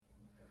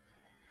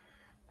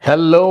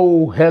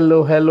Hello,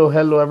 hello, hello,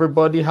 hello,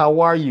 everybody.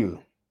 How are you?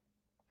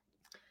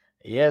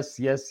 Yes,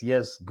 yes,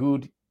 yes.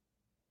 Good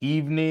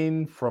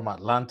evening from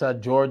Atlanta,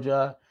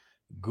 Georgia.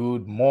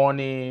 Good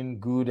morning,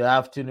 good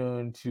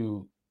afternoon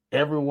to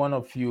every one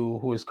of you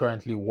who is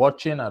currently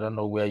watching. I don't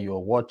know where you're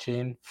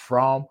watching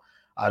from,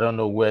 I don't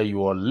know where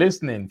you are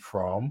listening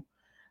from.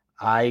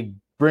 I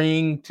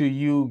bring to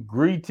you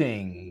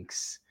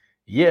greetings.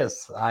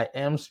 Yes, I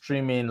am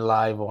streaming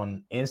live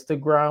on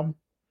Instagram.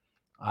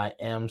 I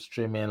am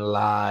streaming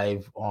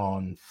live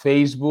on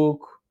Facebook,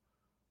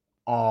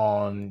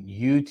 on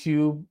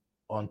YouTube,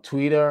 on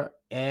Twitter,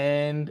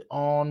 and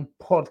on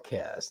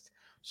podcast.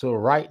 So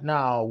right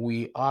now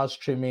we are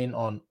streaming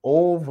on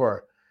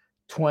over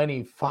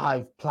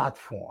 25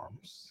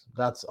 platforms.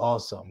 That's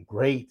awesome.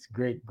 Great,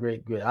 great,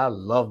 great, great. I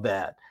love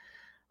that.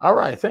 All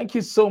right, thank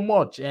you so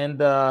much. And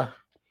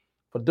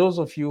for those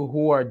of you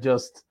who are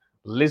just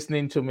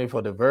listening to me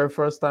for the very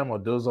first time, or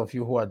those of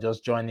you who are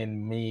just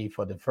joining me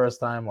for the first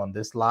time on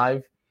this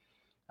live,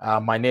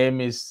 my name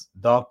is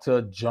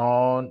Dr.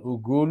 John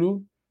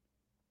Ugulu.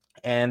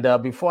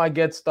 And before I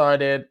get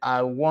started,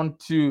 I want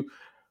to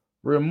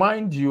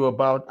remind you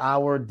about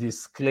our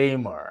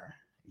disclaimer.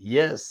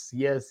 Yes,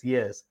 yes,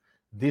 yes.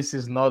 This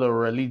is not a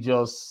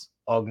religious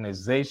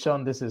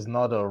organization, this is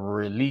not a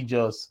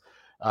religious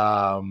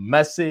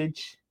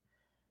message.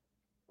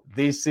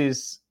 This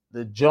is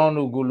the John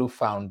Ugulu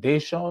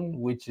Foundation,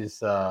 which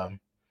is a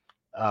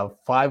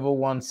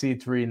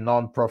 501c3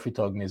 nonprofit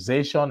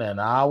organization, and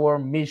our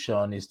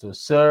mission is to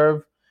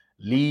serve,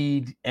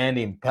 lead, and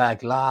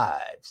impact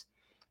lives.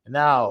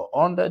 Now,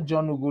 under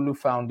John Ugulu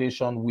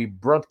Foundation, we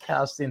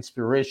broadcast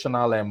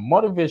inspirational and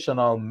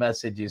motivational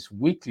messages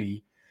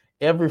weekly,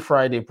 every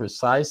Friday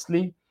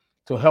precisely,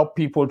 to help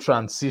people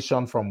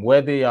transition from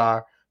where they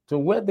are to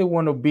where they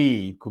want to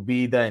be. It could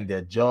be either in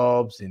their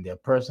jobs, in their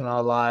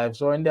personal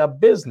lives, or in their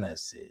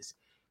businesses.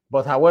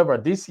 But however,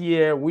 this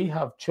year we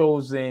have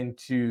chosen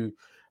to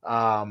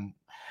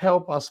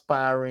help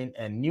aspiring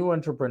and new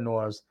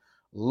entrepreneurs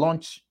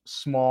launch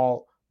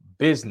small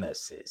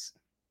businesses.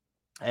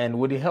 And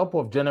with the help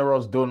of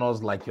generous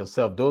donors like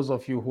yourself, those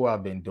of you who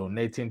have been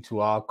donating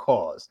to our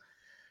cause,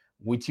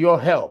 with your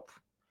help,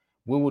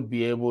 we would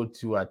be able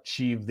to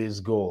achieve this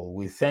goal.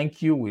 We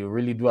thank you. We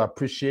really do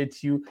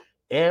appreciate you.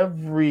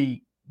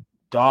 Every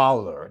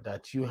dollar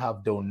that you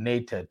have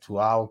donated to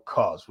our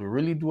cause, we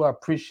really do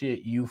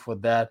appreciate you for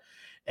that.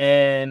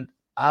 And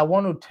I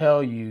want to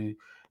tell you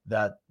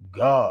that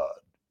God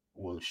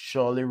will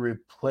surely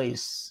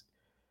replace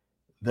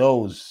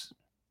those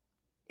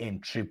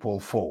in triple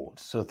fold.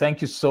 So thank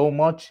you so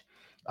much.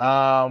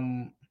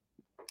 Um,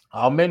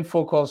 our main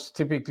focus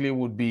typically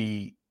would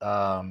be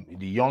the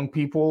young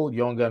people,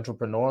 young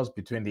entrepreneurs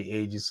between the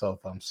ages of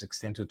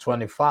 16 to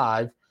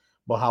 25.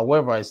 But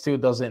however, it still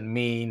doesn't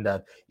mean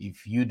that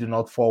if you do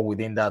not fall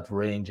within that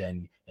range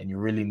and you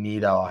really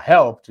need our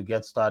help to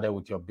get started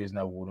with your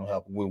business, we will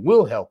help. We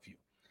will help you.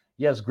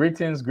 Yes,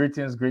 greetings,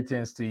 greetings,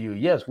 greetings to you.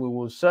 Yes, we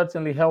will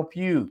certainly help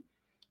you.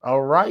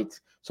 All right.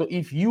 So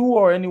if you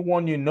or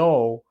anyone you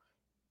know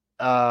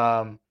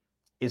um,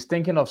 is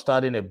thinking of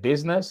starting a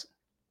business,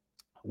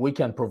 we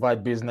can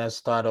provide business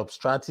startup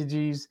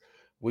strategies.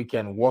 We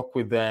can work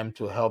with them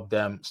to help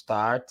them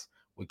start.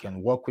 We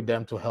can work with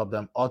them to help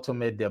them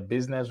automate their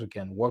business. We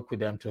can work with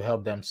them to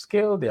help them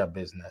scale their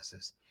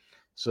businesses.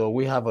 So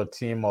we have a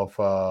team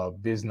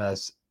of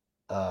business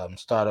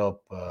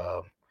startup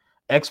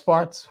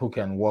experts who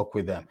can work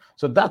with them.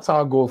 So that's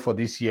our goal for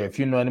this year. If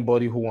you know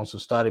anybody who wants to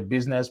start a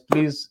business,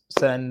 please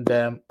send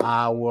them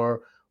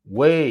our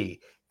way.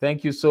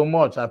 Thank you so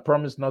much. I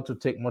promise not to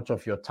take much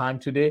of your time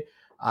today.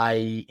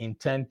 I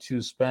intend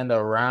to spend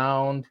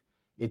around,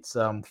 it's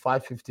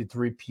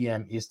 5:53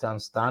 p.m. Eastern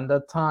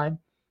Standard Time.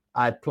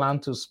 I plan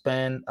to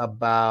spend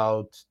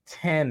about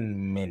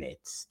 10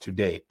 minutes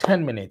today,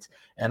 10 minutes.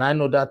 And I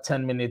know that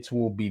 10 minutes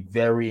will be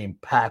very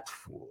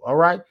impactful. All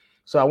right.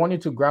 So I want you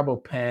to grab a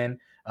pen,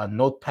 a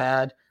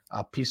notepad,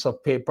 a piece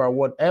of paper,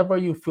 whatever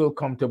you feel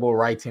comfortable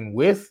writing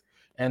with,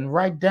 and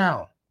write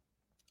down,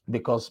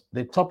 because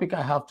the topic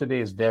I have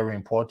today is very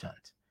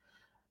important.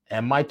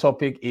 And my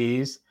topic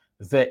is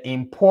the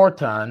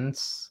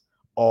importance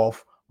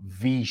of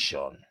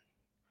vision.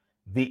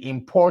 The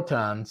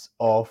importance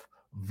of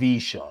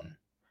vision.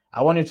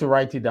 I want you to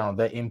write it down.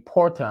 The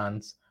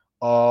importance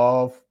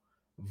of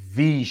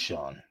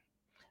vision.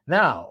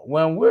 Now,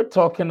 when we're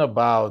talking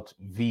about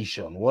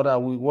vision, what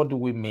do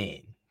we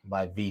mean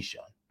by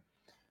vision?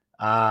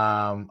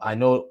 I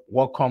know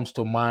what comes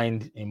to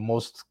mind in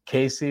most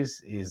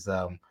cases is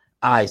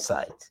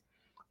eyesight.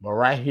 But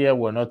right here,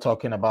 we're not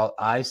talking about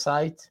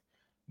eyesight,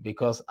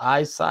 because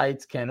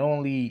eyesight can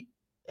only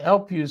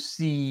help you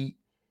see,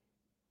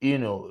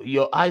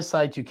 your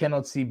eyesight, you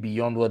cannot see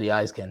beyond what the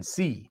eyes can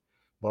see.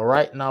 But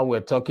right now,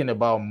 we're talking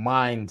about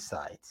mind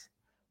sight.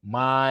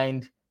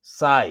 Mind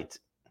sight.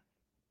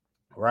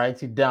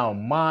 Write it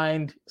down.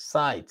 Mind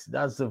sight.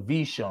 That's the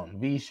vision.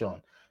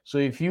 Vision. So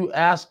if you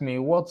ask me,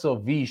 what's a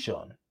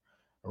vision?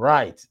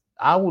 Right.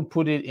 I would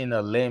put it in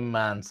a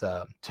layman's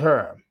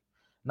term.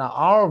 Now,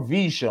 our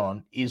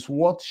vision is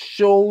what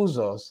shows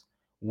us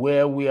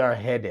where we are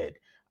headed.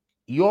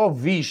 Your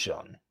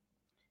vision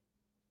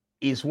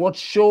is what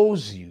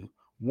shows you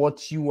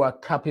what you are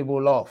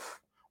capable of,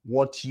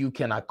 what you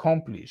can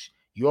accomplish.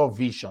 Your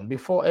vision.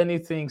 Before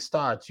anything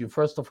starts, you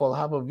first of all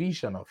have a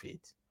vision of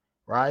it,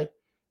 right?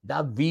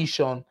 That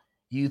vision,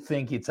 you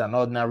think it's an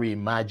ordinary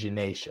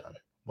imagination.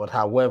 But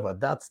however,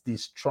 that's the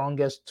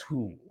strongest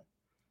tool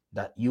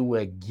that you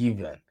were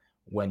given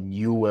when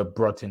you were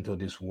brought into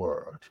this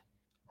world,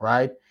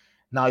 right?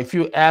 Now, if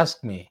you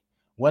ask me,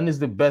 when is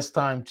the best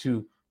time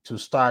to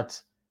start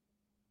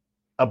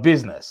a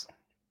business?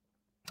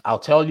 I'll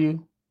tell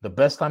you, the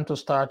best time to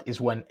start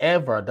is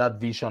whenever that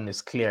vision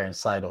is clear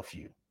inside of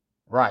you,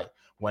 right?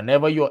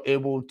 Whenever you're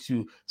able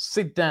to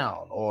sit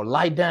down or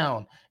lie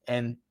down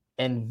and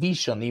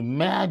envision,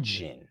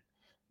 imagine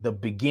the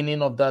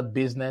beginning of that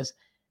business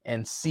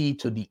and see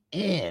to the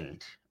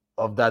end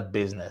of that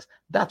business,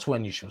 that's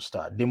when you should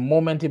start. The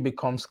moment it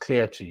becomes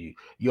clear to you,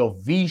 your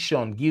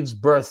vision gives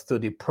birth to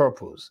the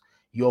purpose.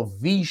 Your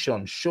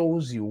vision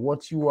shows you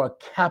what you are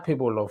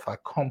capable of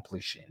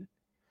accomplishing.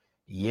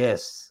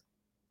 Yes,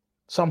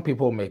 some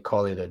people may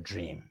call it a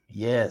dream.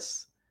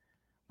 Yes,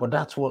 but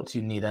that's what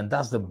you need, and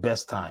that's the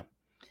best time.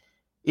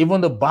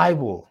 Even the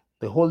Bible,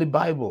 the Holy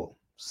Bible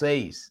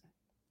says,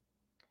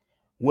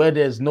 where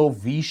there's no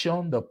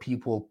vision, the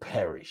people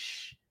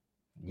perish.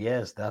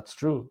 Yes, that's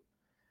true.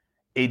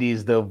 It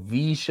is the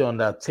vision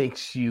that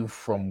takes you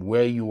from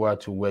where you are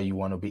to where you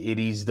want to be. It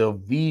is the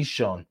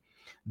vision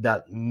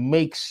that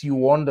makes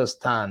you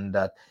understand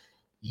that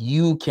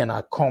you can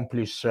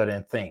accomplish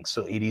certain things.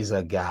 So it is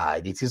a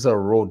guide, it is a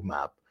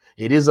roadmap,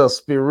 it is a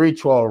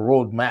spiritual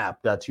roadmap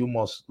that you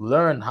must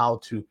learn how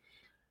to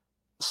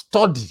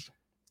study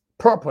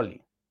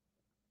properly,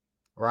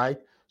 right?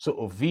 So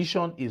a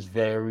vision is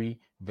very,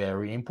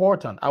 very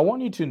important. I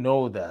want you to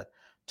know that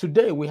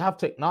today we have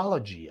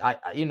technology. I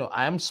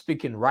am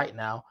speaking right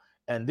now,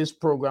 and this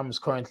program is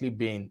currently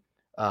being,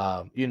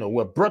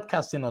 we're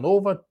broadcasting on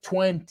over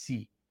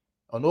 20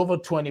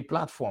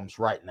 platforms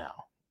right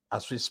now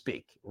as we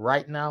speak.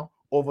 Right now,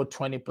 over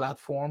 20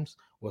 platforms.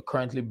 We're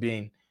currently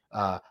being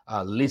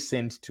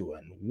listened to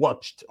and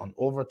watched on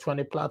over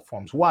 20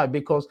 platforms. Why?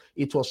 Because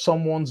it was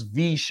someone's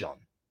vision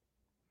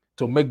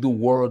to make the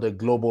world a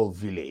global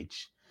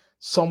village.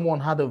 Someone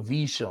had a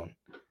vision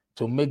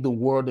to make the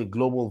world a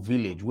global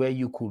village where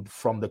you could,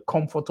 from the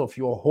comfort of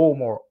your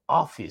home or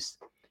office,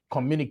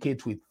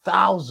 communicate with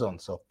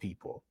thousands of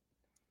people.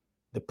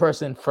 The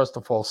person, first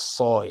of all,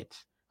 saw it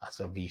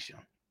as a vision.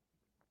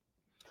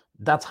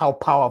 That's how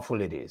powerful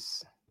it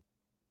is.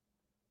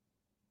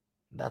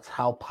 That's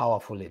how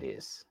powerful it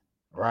is,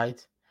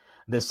 right?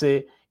 They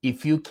say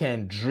if you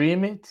can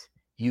dream it,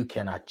 you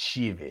can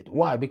achieve it.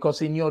 Why?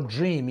 Because in your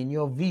dream, in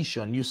your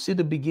vision, you see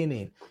the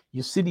beginning,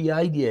 you see the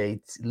idea,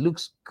 it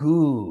looks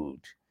good,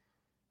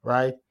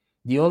 right?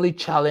 The only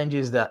challenge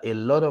is that a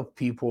lot of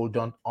people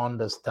don't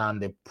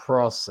understand the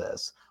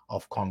process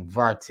of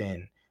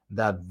converting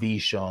that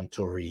vision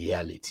to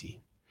reality.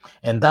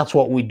 And that's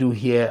what we do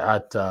here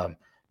at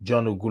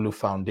John Ogulu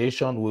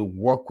Foundation. We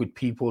work with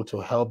people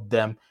to help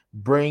them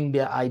bring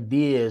their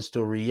ideas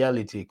to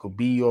reality. It could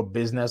be your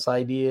business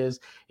ideas,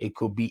 it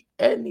could be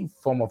any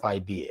form of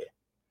idea.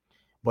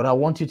 But I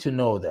want you to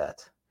know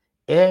that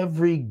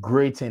every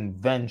great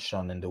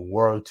invention in the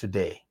world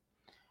today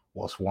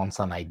was once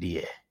an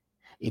idea.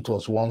 It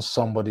was once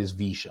somebody's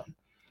vision.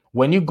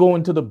 When you go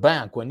into the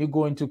bank, when you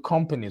go into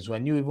companies,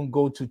 when you even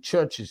go to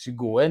churches, you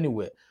go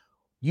anywhere,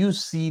 you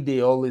see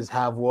they always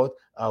have what?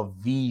 A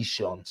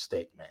vision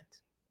statement.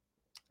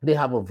 They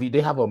have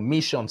a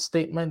mission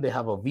statement, they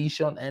have a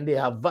vision, and they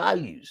have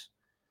values.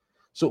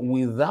 So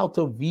without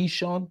a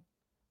vision,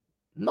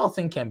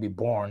 nothing can be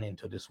born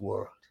into this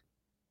world.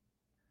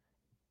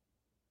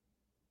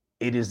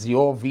 It is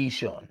your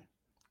vision.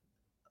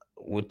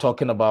 We're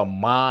talking about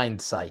mind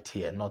sight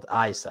here, not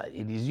eyesight.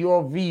 It is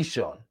your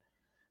vision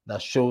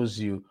that shows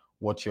you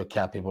what you're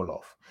capable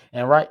of.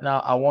 And right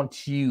now, I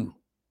want you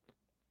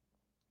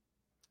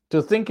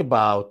to think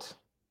about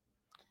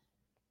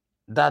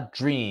that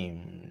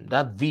dream,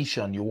 that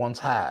vision you once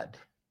had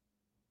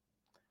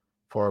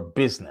for a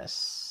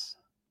business,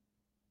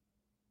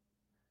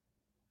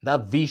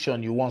 that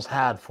vision you once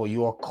had for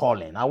your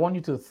calling. I want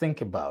you to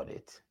think about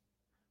it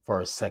for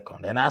a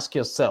second and ask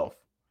yourself,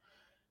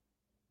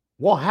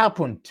 what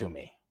happened to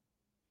me?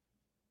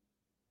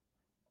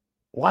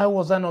 Why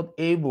was I not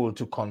able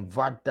to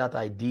convert that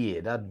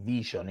idea, that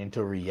vision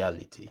into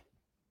reality?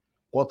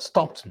 What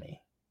stopped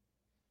me?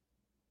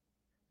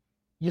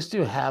 You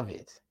still have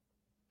it.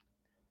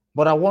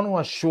 But I want to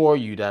assure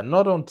you that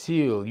not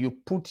until you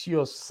put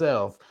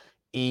yourself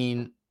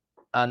in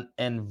an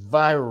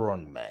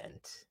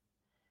environment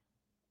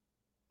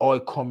or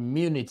a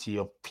community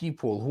of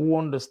people who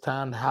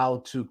understand how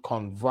to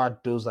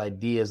convert those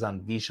ideas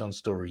and visions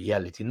to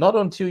reality, not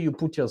until you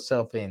put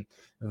yourself in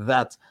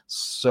that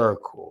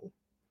circle,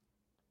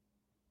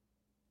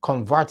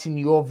 converting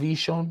your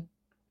vision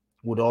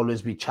would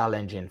always be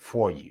challenging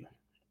for you.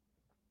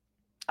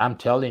 I'm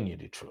telling you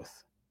the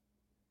truth.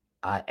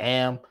 I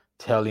am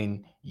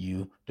telling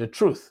you the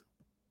truth.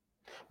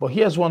 But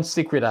here's one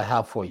secret I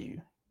have for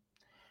you.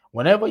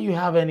 Whenever you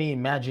have any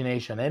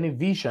imagination, any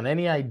vision,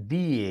 any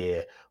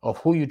idea of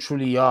who you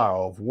truly are,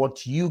 of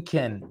what you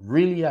can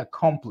really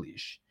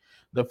accomplish,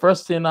 the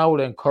first thing I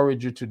would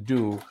encourage you to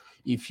do,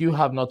 if you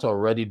have not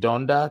already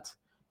done that,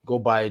 go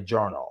buy a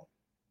journal.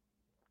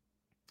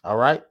 All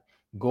right?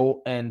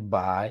 Go and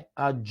buy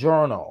a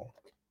journal.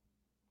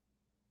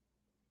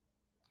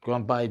 Go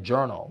and buy a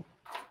journal.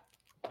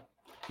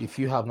 If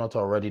you have not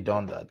already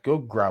done that, go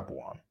grab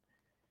one.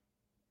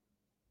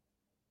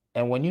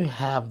 And when you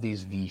have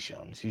these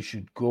visions, you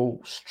should go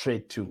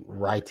straight to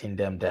writing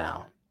them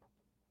down.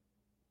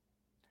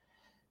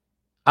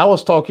 I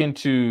was talking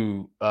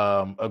to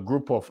a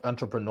group of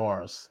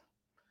entrepreneurs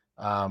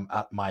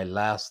at my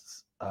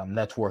last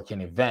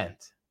networking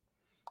event.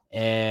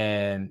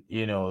 And,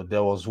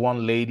 there was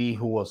one lady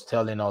who was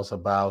telling us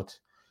about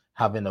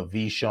having a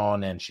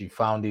vision, and she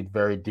found it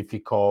very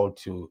difficult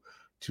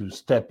to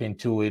step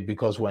into it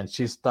because when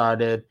she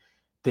started,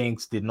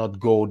 things did not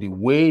go the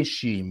way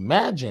she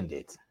imagined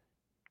it.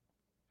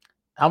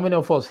 How many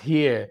of us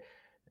here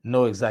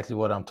know exactly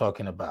what I'm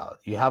talking about?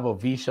 You have a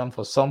vision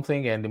for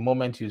something, and the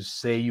moment you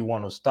say you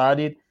want to start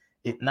it,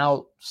 it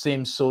now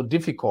seems so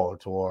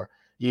difficult, or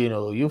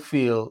you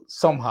feel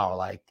somehow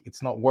like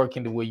it's not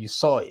working the way you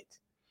saw it.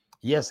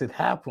 Yes, it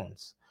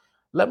happens.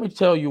 Let me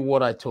tell you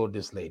what I told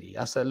this lady.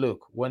 I said,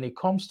 look, when it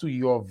comes to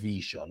your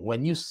vision,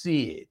 when you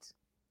see it,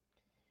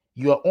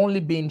 you are only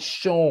being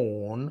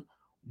shown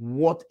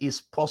what is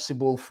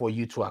possible for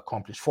you to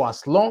accomplish. For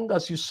as long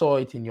as you saw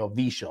it in your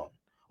vision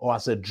or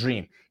as a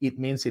dream, it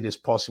means it is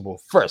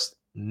possible. First,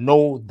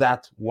 know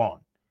that one.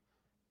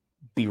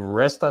 Be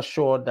rest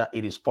assured that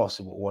it is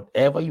possible.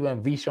 Whatever you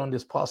envisioned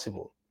is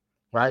possible,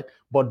 right?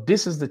 But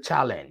this is the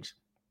challenge.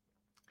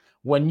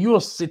 When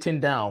you're sitting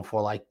down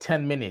for like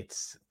 10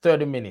 minutes,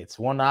 30 minutes,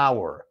 1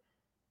 hour,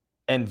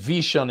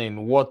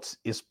 envisioning what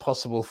is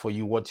possible for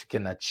you, what you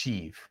can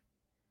achieve,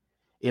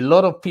 a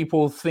lot of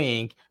people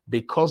think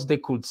because they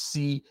could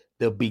see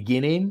the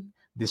beginning,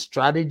 the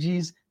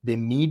strategies, the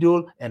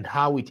middle, and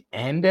how it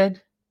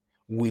ended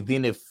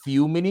within a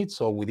few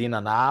minutes or within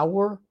an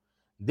hour,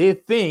 they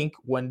think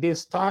when they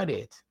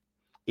started,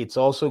 it's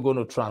also going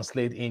to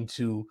translate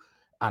into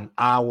an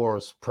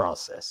hour's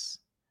process.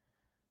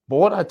 But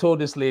what I told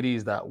this lady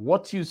is that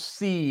what you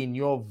see in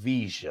your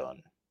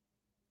vision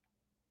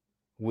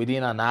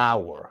within an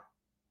hour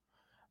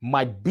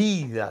might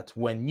be that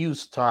when you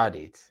start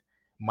it,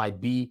 might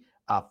be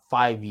a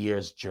 5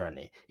 years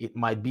journey. It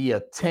might be a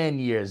 10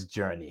 years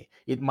journey.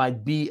 It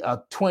might be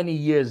a 20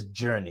 years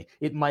journey.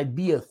 It might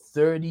be a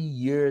 30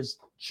 years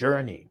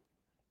journey.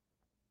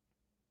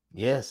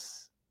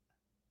 Yes,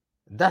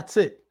 that's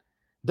it.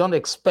 Don't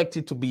expect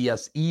it to be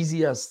as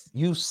easy as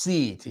you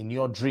see it in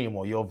your dream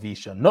or your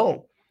vision.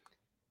 No,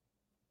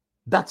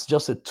 that's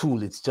just a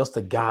tool. It's just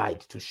a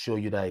guide to show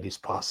you that it is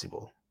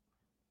possible,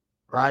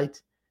 right?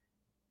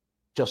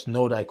 Just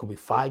know that it could be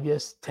 5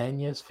 years, 10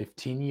 years,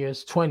 15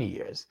 years, 20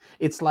 years.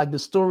 It's like the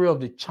story of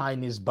the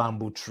Chinese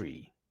bamboo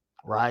tree,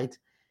 right?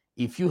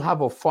 If you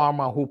have a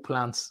farmer who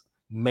plants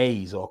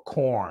maize or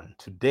corn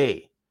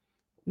today,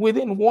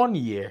 within 1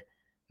 year,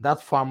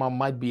 that farmer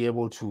might be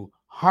able to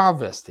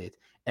harvest it.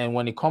 And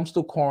when it comes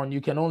to corn,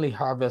 you can only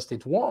harvest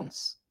it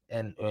once.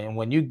 And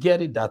when you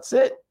get it, that's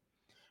it.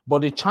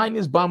 But the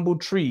Chinese bamboo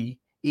tree,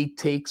 it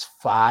takes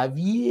 5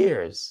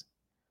 years.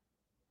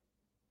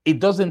 It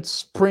doesn't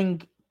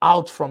spring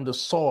out from the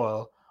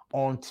soil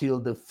until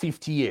the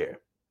 5th year.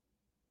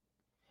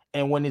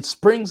 And when it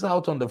springs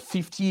out on the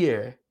 5th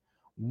year,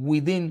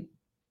 within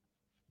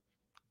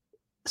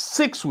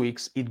 6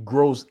 weeks, it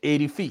grows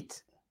 80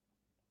 feet.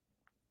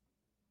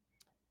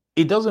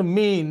 It doesn't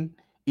mean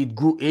it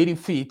grew 80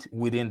 feet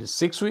within the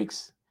 6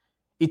 weeks.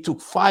 It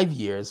took 5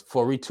 years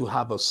for it to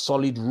have a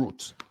solid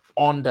root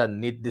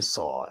underneath the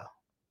soil.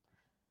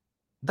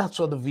 That's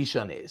what the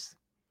vision is.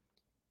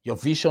 Your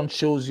vision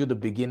shows you the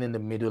beginning, the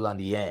middle, and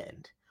the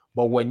end.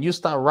 But when you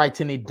start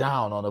writing it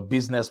down on a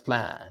business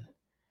plan,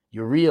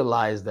 you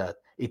realize that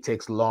it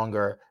takes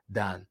longer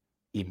than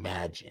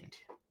imagined.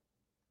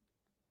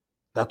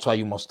 That's why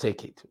you must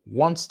take it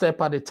one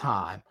step at a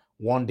time,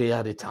 one day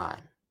at a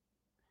time.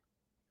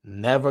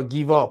 Never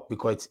give up,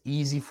 because it's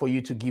easy for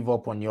you to give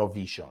up on your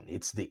vision.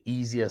 It's the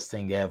easiest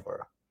thing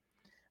ever.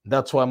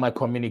 That's why my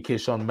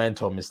communication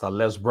mentor, Mr.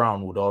 Les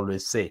Brown, would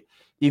always say,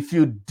 if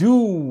you do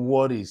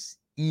what is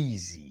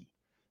easy,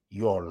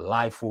 your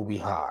life will be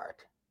hard.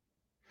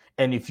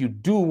 And if you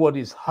do what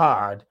is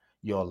hard,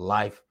 your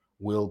life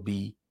will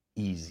be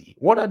easy.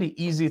 What are the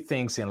easy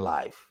things in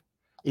life?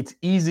 It's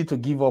easy to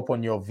give up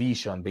on your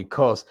vision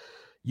because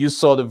you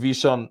saw the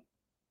vision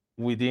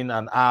within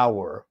an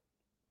hour,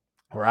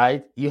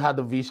 right? You had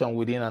the vision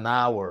within an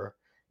hour.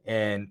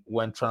 And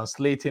when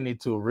translating it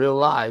to real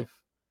life,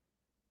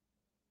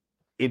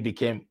 it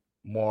became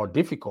more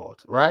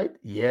difficult, right?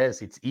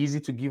 Yes, it's easy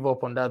to give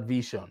up on that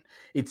vision.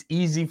 It's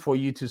easy for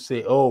you to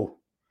say, oh,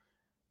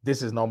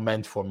 this is not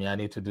meant for me. I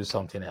need to do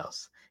something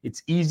else.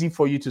 It's easy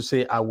for you to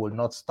say, I will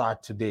not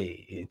start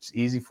today. It's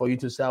easy for you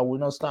to say, I will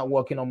not start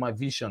working on my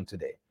vision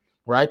today.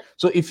 right?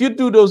 So if you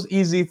do those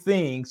easy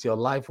things, your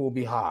life will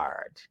be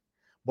hard.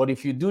 But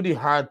if you do the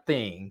hard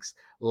things,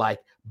 like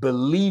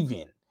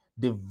believing,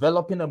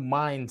 developing a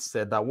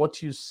mindset that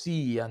what you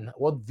see and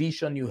what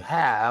vision you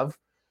have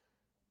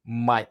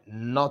might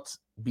not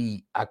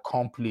be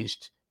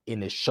accomplished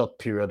in a short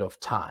period of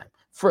time.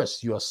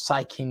 First, you're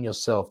psyching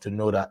yourself to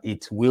know that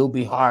it will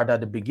be hard at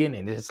the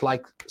beginning. It's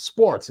like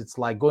sports, it's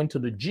like going to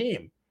the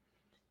gym.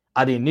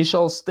 At the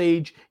initial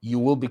stage, you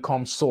will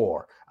become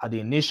sore. At the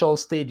initial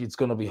stage, it's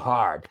going to be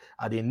hard.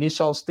 At the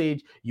initial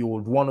stage, you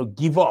would want to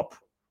give up,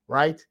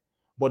 right?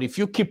 But if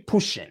you keep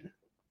pushing,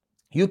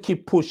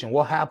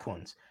 what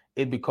happens?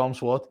 It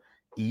becomes what?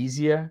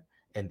 Easier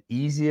and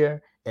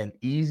easier and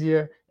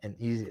easier and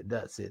easier.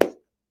 That's it.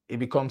 It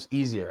becomes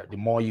easier the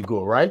more you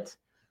go, right?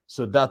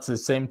 So that's the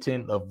same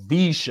thing of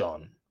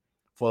vision.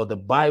 For the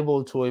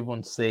Bible to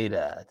even say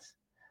that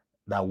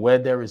where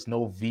there is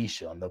no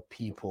vision, the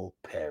people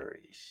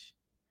perish.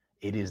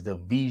 It is the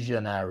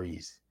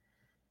visionaries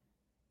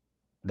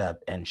that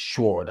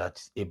ensure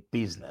that a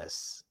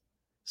business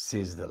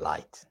sees the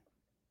light.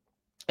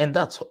 And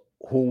that's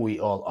who we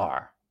all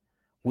are.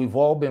 We've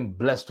all been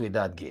blessed with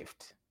that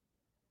gift.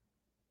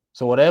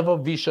 So, whatever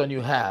vision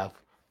you have,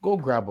 go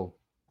grab a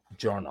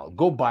journal.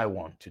 Go buy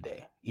one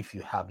today. If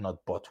you have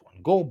not bought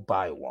one, go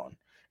buy one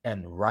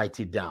and write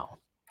it down.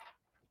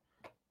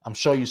 I'm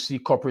sure you see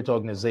corporate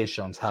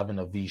organizations having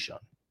a vision,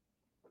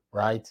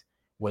 right?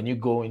 When you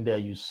go in there,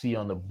 you see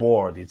on the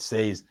board, it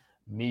says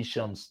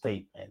mission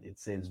statement, it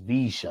says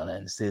vision,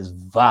 and it says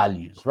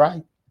values,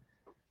 right?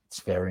 It's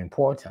very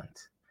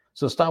important.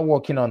 So start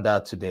working on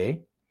that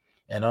today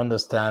and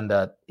understand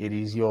that it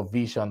is your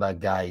vision that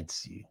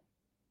guides you.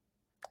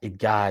 It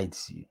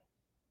guides you.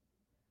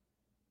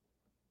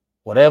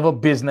 Whatever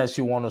business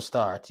you want to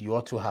start, you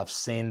ought to have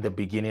seen the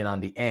beginning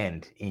and the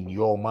end in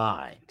your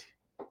mind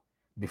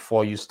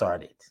before you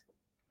start it,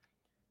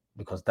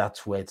 because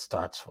that's where it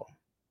starts from.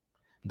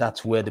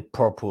 That's where the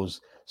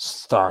purpose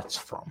starts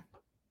from.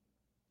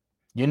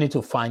 You need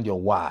to find your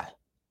why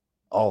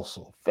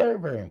also. Very,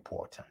 very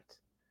important.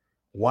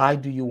 Why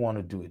do you want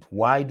to do it?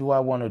 Why do I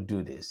want to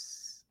do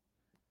this?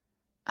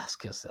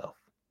 Ask yourself.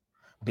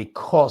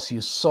 Because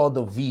you saw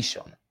the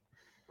vision.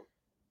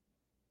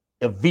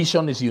 A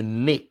vision is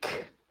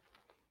unique.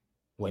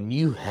 When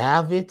you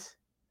have it,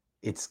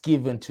 it's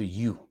given to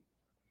you.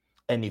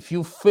 And if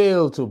you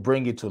fail to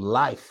bring it to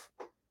life,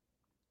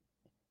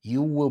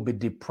 you will be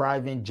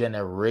depriving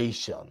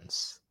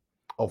generations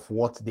of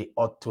what they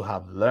ought to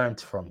have learned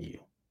from you.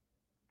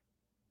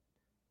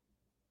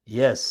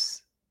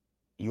 Yes,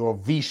 your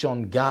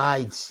vision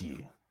guides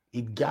you.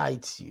 It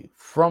guides you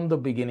from the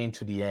beginning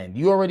to the end.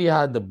 You already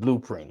had the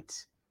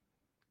blueprint.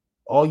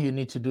 All you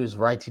need to do is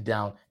write it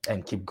down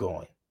and keep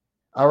going.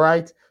 All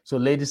right. So,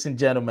 ladies and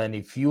gentlemen,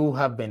 if you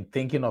have been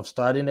thinking of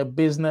starting a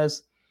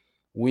business,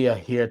 we are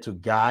here to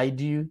guide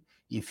you.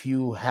 If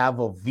you have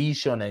a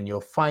vision and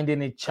you're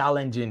finding it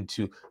challenging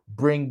to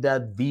bring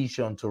that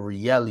vision to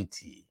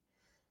reality,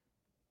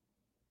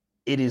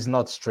 it is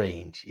not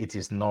strange. It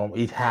is normal.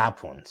 It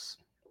happens.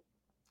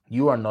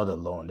 You are not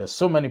alone. There's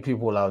so many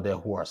people out there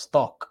who are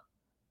stuck.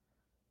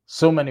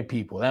 So many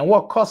people. And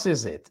what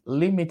causes it?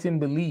 Limiting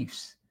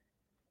beliefs.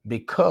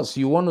 Because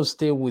you want to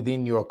stay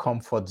within your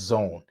comfort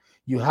zone.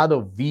 You had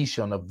a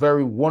vision, a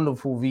very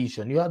wonderful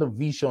vision. You had a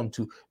vision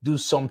to do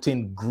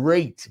something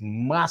great,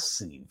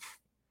 massive.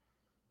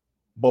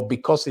 But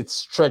because it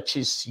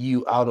stretches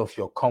you out of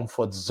your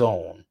comfort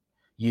zone,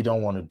 you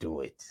don't want to do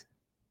it.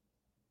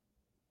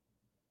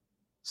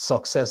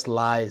 Success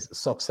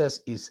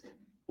is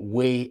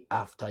way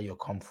after your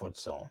comfort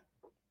zone.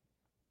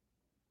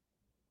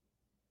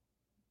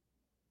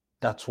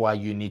 That's why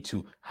you need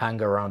to hang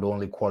around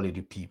only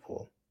quality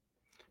people.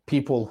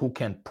 People who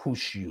can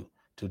push you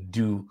to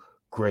do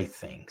great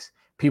things.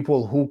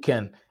 People who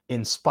can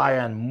inspire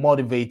and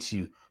motivate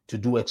you to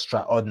do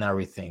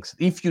extraordinary things.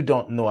 If you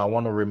don't know, I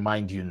want to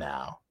remind you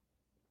now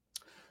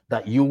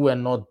that you were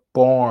not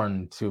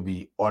born to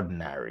be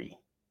ordinary.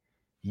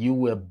 You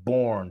were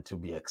born to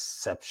be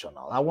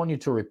exceptional. I want you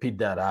to repeat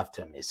that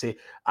after me. Say,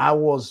 I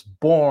was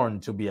born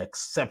to be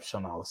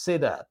exceptional. Say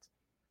that.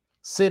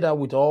 Say that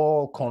with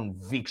all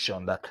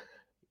conviction, that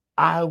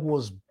I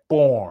was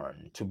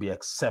born to be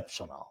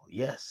exceptional.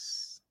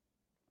 Yes.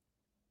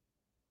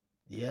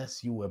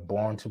 Yes, you were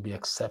born to be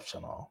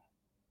exceptional.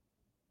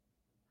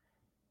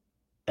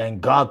 And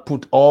God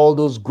put all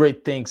those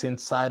great things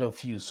inside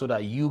of you so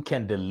that you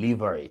can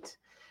deliver it.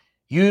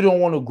 You don't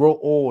want to grow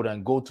old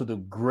and go to the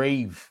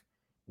grave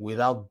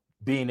without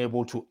being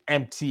able to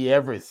empty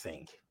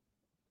everything.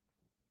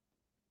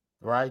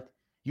 Right?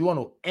 You want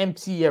to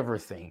empty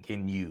everything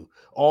in you.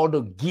 All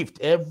the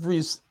gift,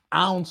 every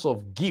ounce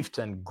of gift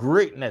and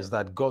greatness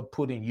that God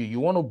put in you.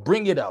 You want to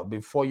bring it out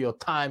before your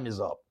time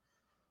is up.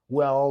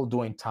 We're all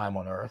doing time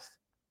on earth.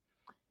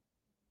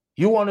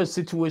 You want a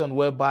situation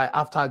whereby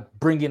after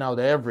bringing out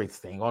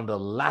everything on the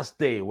last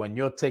day, when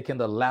you're taking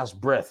the last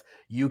breath,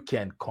 you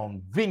can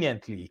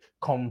conveniently,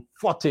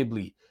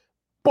 comfortably,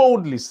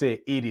 boldly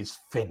say, it is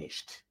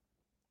finished.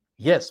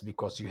 Yes,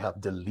 because you have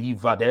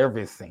delivered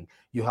everything.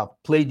 You have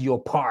played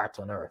your part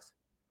on earth.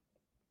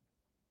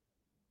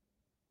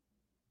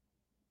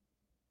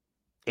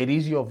 It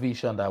is your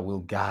vision that will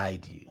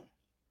guide you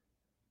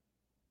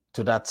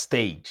to that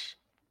stage.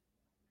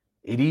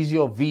 It is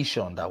your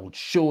vision that would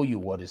show you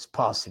what is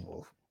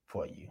possible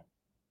for you.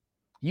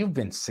 You've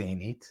been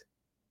seeing it.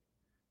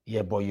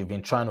 Yeah, but you've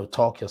been trying to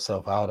talk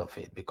yourself out of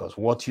it because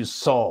what you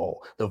saw,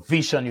 the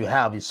vision you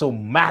have is so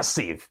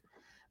massive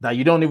that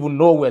you don't even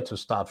know where to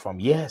start from.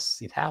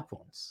 Yes, it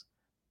happens.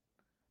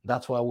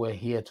 That's why we're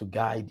here to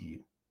guide you,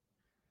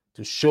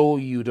 to show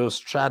you those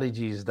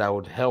strategies that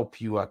would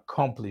help you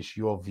accomplish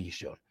your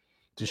vision,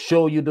 to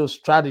show you those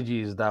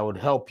strategies that would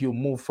help you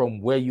move from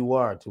where you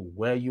are to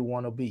where you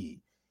want to be.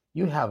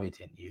 You have it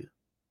in you.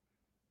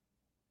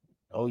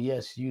 Oh,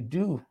 yes, you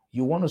do.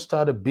 You want to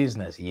start a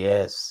business?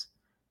 Yes,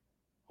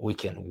 we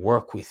can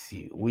work with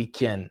you. We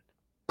can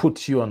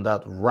put you on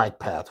that right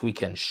path. We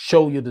can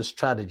show you the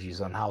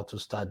strategies on how to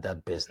start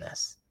that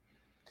business.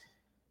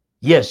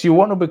 Yes, you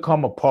want to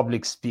become a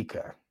public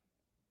speaker,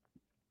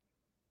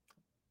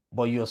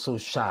 but you're so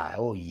shy.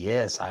 Oh,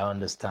 yes, I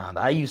understand.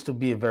 I used to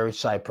be a very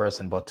shy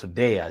person, but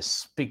today I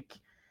speak.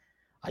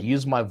 I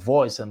use my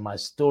voice and my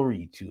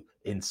story to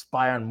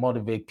inspire and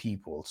motivate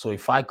people. So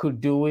if I could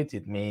do it,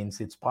 it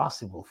means it's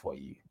possible for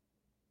you,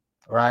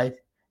 right?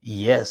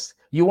 Yes.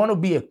 You want to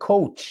be a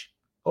coach?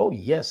 Oh,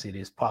 yes, it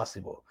is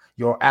possible.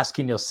 You're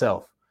asking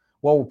yourself,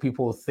 what will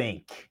people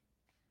think?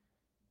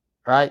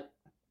 Right?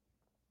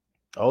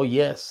 Oh,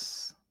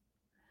 yes.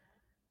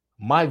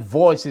 My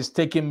voice is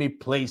taking me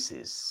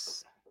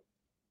places.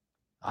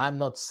 I'm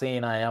not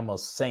saying I am a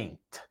saint,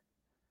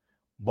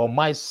 but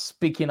my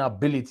speaking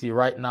ability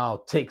right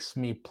now takes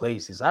me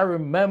places. I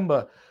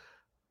remember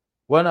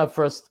when I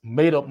first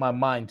made up my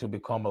mind to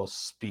become a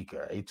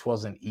speaker, it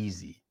wasn't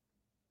easy.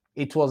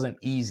 It wasn't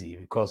easy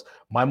because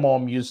my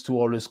mom used to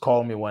always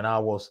call me when I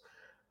was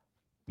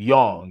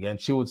young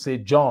and she would say,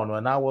 John,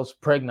 when I was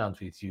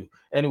pregnant with you.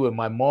 Anyway,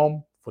 my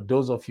mom, for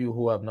those of you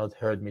who have not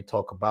heard me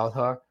talk about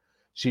her,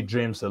 she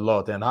dreams a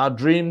lot. And her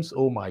dreams,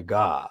 oh my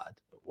God,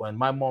 when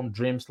my mom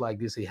dreams like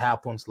this, it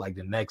happens like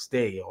the next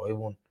day or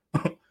even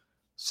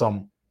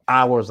some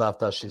hours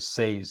after she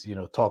says,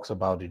 talks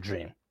about the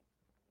dream.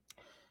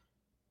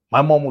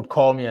 My mom would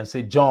call me and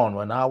say, John,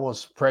 when I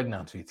was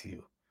pregnant with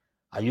you,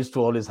 I used to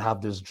always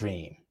have this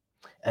dream.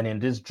 And in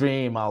this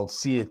dream, I'll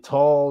see a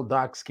tall,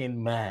 dark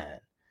skinned man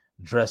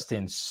dressed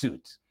in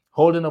suit,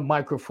 holding a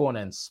microphone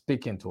and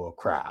speaking to a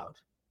crowd.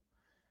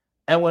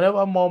 And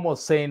whenever mom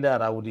was saying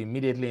that, I would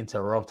immediately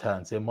interrupt her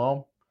and say,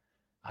 Mom,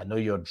 I know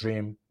your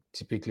dream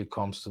typically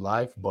comes to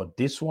life, but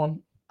this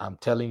one, I'm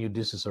telling you,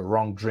 this is a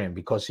wrong dream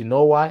because you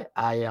know why?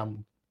 I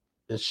am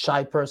a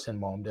shy person,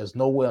 Mom. There's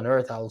no way on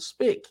earth I'll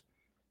speak.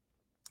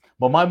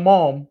 But my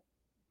mom,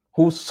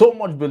 who so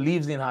much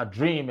believes in her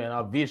dream and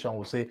her vision,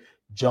 will say,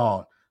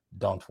 John,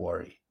 don't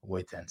worry,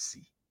 wait and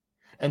see.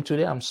 And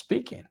today I'm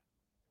speaking,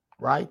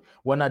 right?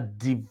 When I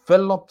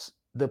developed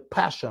the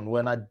passion,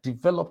 when I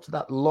developed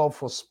that love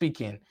for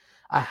speaking,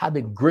 I had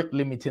a great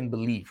limiting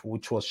belief,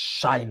 which was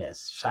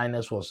shyness.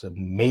 Shyness was a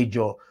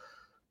major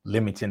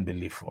limiting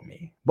belief for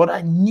me. But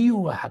I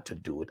knew I had to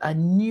do it. I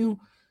knew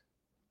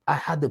I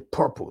had a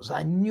purpose.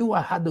 I knew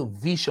I had a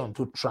vision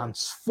to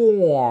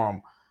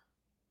transform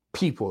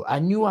people. I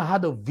knew I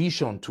had a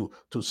vision to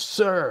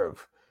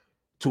serve,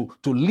 to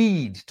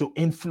lead, to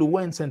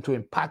influence, and to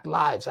impact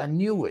lives. I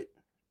knew it.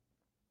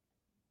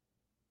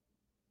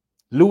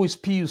 Louis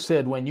P.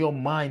 said, when your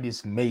mind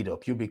is made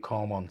up, you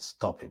become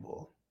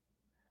unstoppable.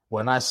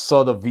 When I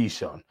saw the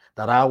vision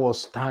that I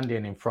was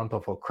standing in front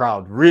of a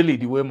crowd, really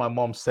the way my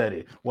mom said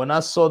it, when I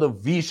saw the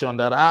vision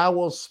that I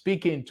was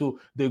speaking to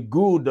the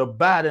good, the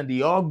bad, and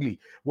the ugly,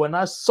 when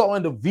I saw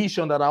in the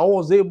vision that I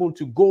was able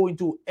to go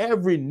into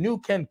every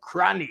nook and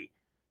cranny,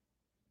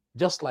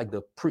 just like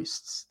the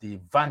priests, the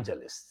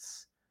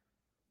evangelists,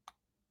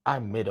 I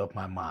made up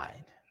my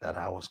mind that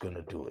I was going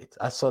to do it.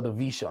 I saw the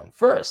vision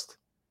first.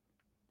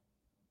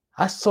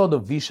 I saw the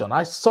vision.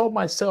 I saw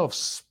myself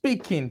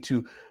speaking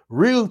to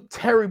real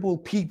terrible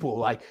people,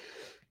 like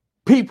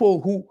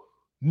people who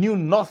knew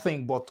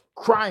nothing but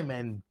crime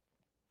and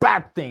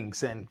bad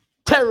things and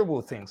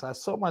terrible things. I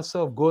saw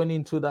myself going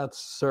into that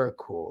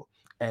circle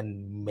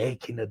and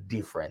making a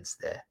difference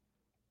there.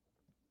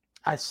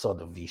 I saw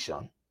the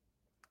vision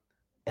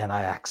and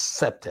I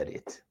accepted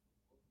it.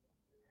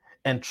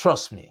 And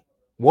trust me,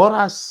 what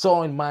I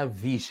saw in my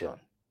vision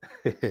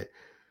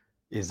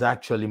is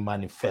actually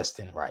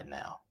manifesting right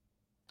now.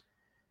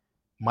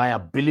 My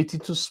ability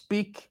to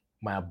speak,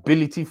 my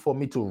ability for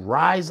me to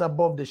rise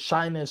above the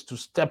shyness, to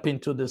step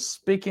into the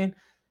speaking,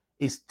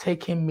 is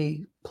taking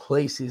me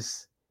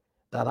places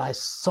that I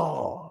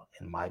saw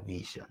in my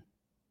vision.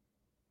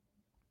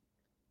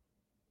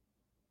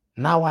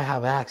 Now I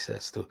have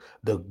access to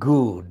the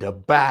good, the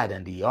bad,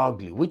 and the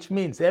ugly, which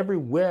means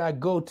everywhere I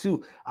go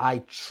to, I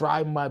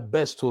try my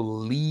best to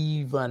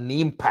leave an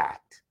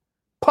impact,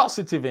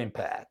 positive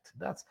impact.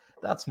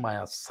 That's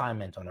my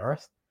assignment on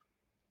earth.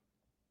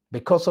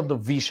 Because of the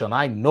vision,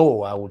 I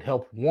know I would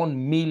help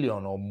 1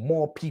 million or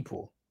more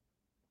people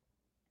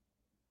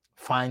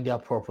find their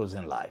purpose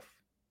in life.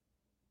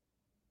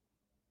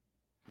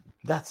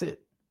 That's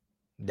it.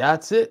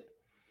 That's it.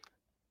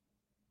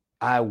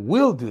 I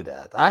will do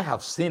that. I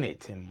have seen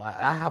it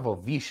I have a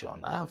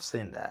vision. I have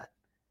seen that.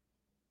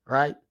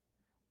 Right?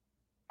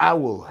 I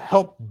will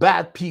help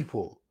bad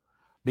people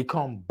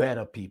become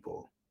better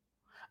people.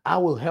 I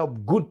will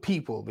help good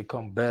people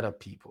become better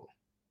people.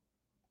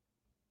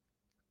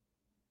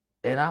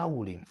 And I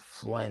will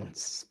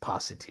influence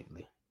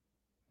positively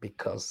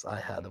because I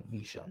had a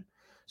vision.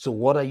 So,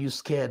 what are you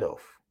scared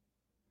of?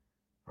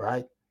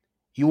 Right?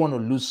 You want to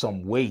lose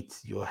some weight.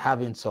 You're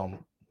having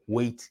some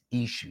weight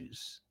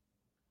issues.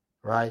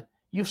 Right?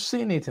 You've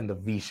seen it in the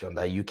vision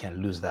that you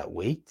can lose that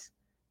weight.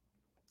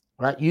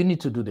 Right? You need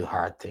to do the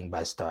hard thing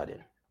by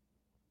starting.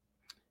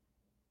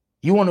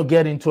 You want to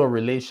get into a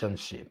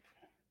relationship.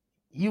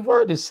 You've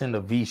already seen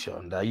the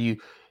vision that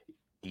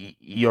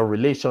your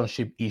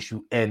relationship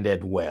issue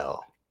ended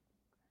well.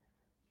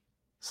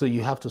 So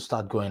you have to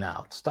start going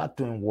out. Start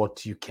doing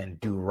what you can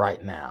do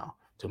right now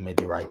to meet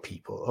the right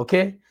people.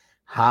 Okay?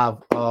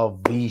 Have a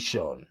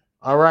vision.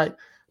 All right.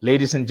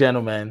 Ladies and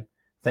gentlemen,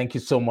 thank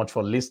you so much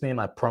for listening.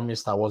 I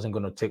promised I wasn't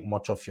going to take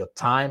much of your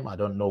time. I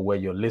don't know where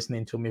you're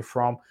listening to me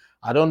from.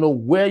 I don't know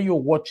where you're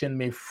watching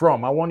me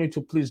from. I want you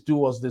to please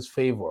do us this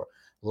favor.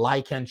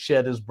 Like and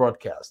share this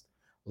broadcast.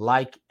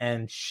 Like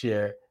and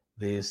share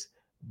this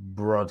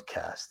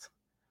broadcast.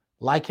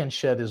 Like and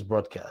share this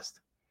broadcast.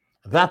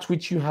 That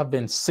which you have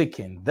been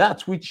seeking,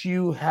 that which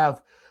you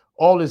have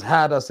always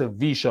had as a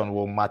vision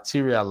will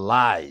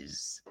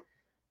materialize.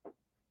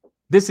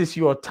 This is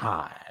your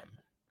time.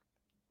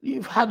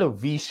 You've had a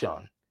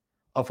vision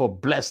of a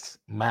blessed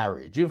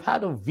marriage. You've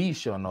had a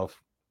vision of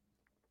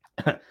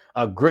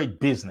a great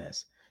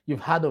business.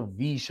 You've had a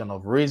vision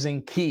of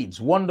raising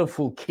kids,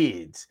 wonderful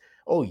kids.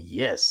 Oh,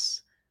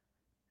 yes.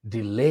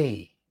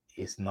 Delay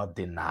is not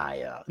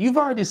denial. You've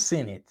already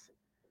seen it,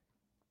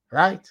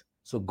 right?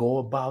 So go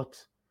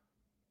about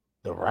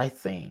the right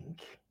thing.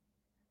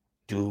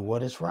 Do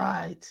what is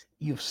right.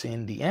 You've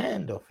seen the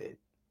end of it.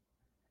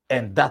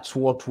 And that's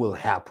what will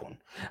happen.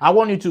 I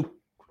want you to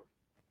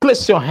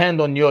place your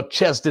hand on your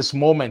chest this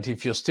moment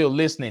if you're still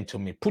listening to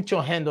me. Put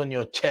your hand on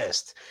your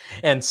chest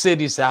and say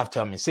this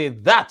after me. Say,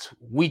 that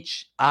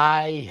which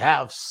I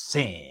have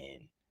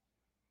seen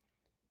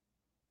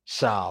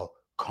shall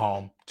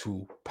come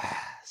to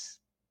pass.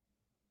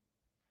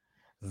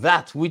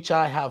 That which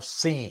I have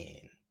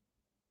seen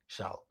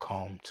shall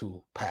come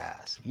to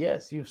pass.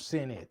 Yes, you've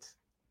seen it.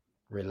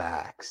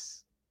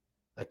 Relax.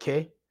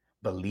 Okay?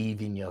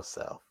 Believe in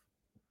yourself.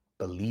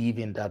 Believe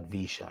in that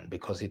vision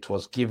because it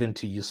was given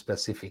to you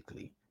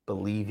specifically.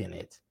 Believe in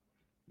it.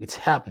 It's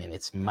happening.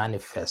 It's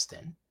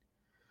manifesting.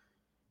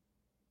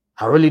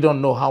 I really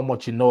don't know how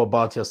much you know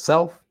about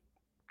yourself.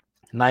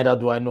 Neither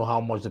do I know how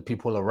much the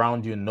people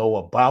around you know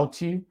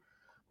about you.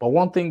 But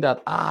one thing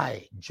that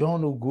I,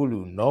 John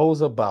Ugulu,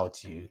 knows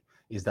about you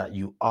is that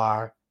you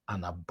are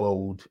an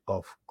abode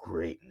of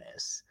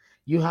greatness.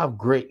 You have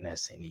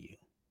greatness in you.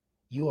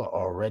 You are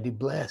already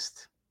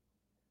blessed.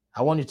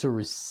 I want you to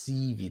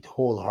receive it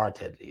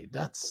wholeheartedly.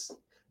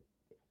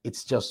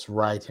 It's just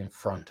right in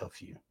front of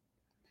you.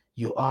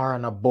 You are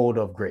an abode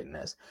of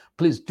greatness.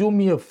 Please do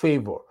me a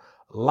favor.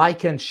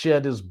 Like and share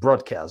this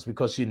broadcast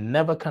because you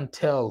never can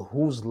tell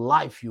whose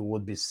life you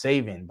would be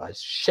saving by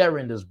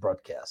sharing this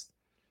broadcast.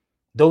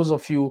 Those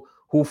of you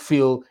who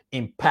feel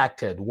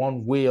impacted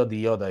one way or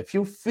the other, if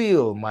you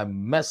feel my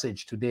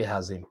message today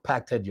has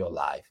impacted your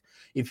life,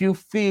 if you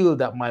feel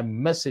that my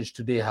message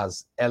today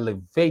has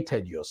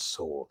elevated your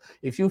soul,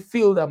 if you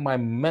feel that my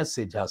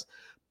message has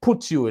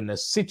put you in a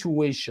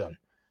situation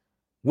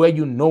where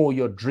you know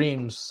your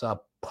dreams are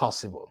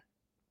possible,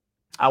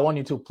 I want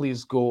you to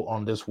please go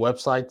on this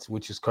website,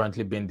 which is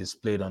currently being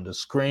displayed on the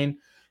screen,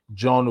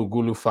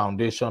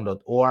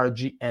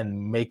 johnugulufoundation.org,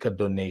 and make a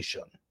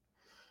donation.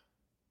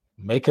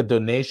 Make a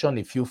donation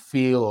if you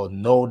feel or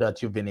know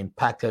that you've been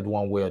impacted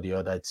one way or the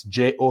other. It's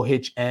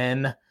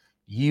JOHNUGHULU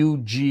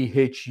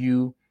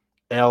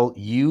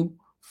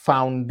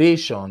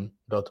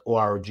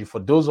foundation.org. For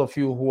those of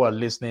you who are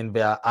listening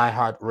via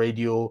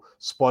iHeartRadio,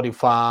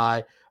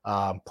 Spotify,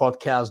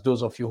 podcast,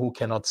 those of you who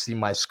cannot see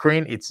my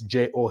screen, it's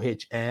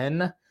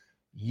JOHNUGHULU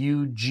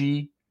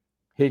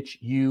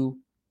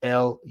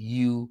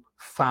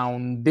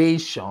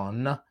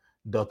foundation.org,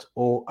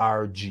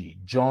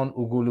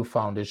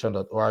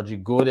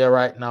 johnugulufoundation.org. Go there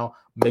right now,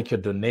 make your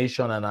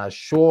donation, and I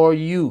assure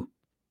you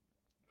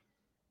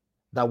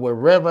that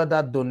wherever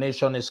that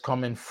donation is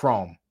coming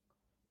from,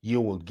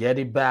 you will get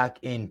it back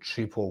in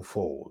triple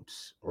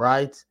folds,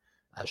 right?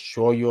 I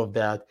assure you of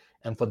that.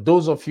 And for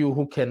those of you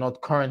who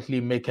cannot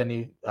currently make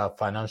any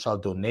financial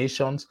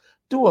donations,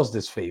 do us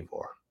this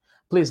favor.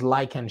 Please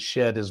like and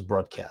share this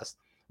broadcast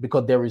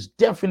because there is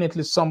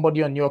definitely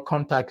somebody on your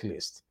contact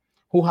list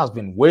who has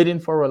been waiting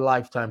for a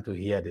lifetime to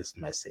hear this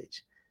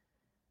message.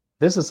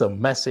 This is a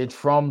message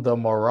from the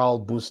morale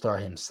booster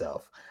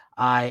himself.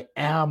 I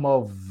am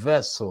a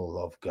vessel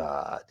of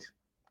God,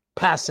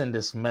 passing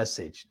this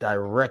message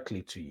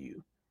directly to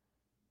you.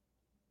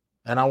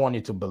 And I want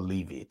you to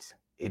believe it.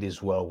 It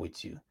is well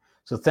with you.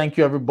 So thank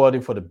you, everybody,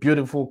 for the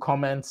beautiful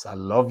comments. I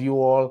love you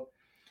all.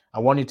 I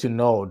want you to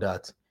know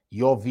that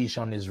your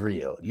vision is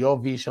real. Your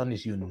vision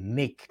is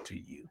unique to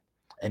you.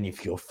 And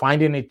if you're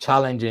finding it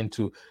challenging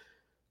to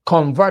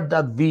convert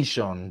that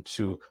vision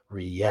to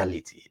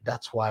reality,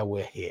 that's why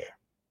we're here.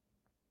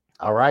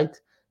 All right?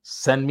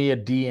 Send me a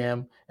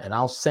DM and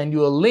I'll send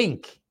you a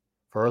link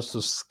for us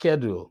to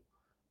schedule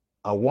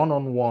a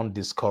one-on-one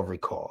discovery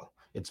call.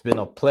 It's been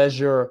a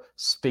pleasure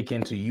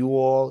speaking to you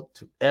all,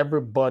 to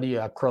everybody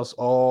across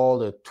all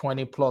the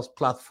 20 plus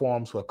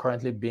platforms we're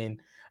currently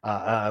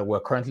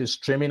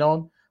streaming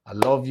on. I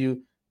love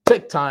you.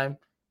 Take time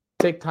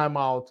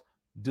out,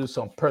 do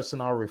some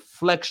personal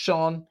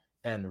reflection,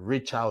 and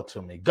reach out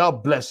to me.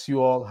 God bless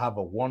you all. Have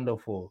a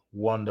wonderful,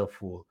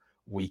 wonderful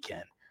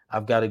weekend.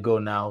 I've got to go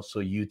now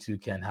so you too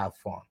can have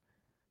fun.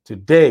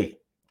 Today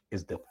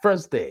is the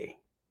first day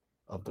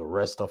of the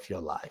rest of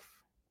your life.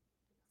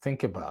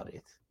 Think about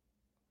it.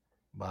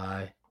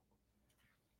 Bye.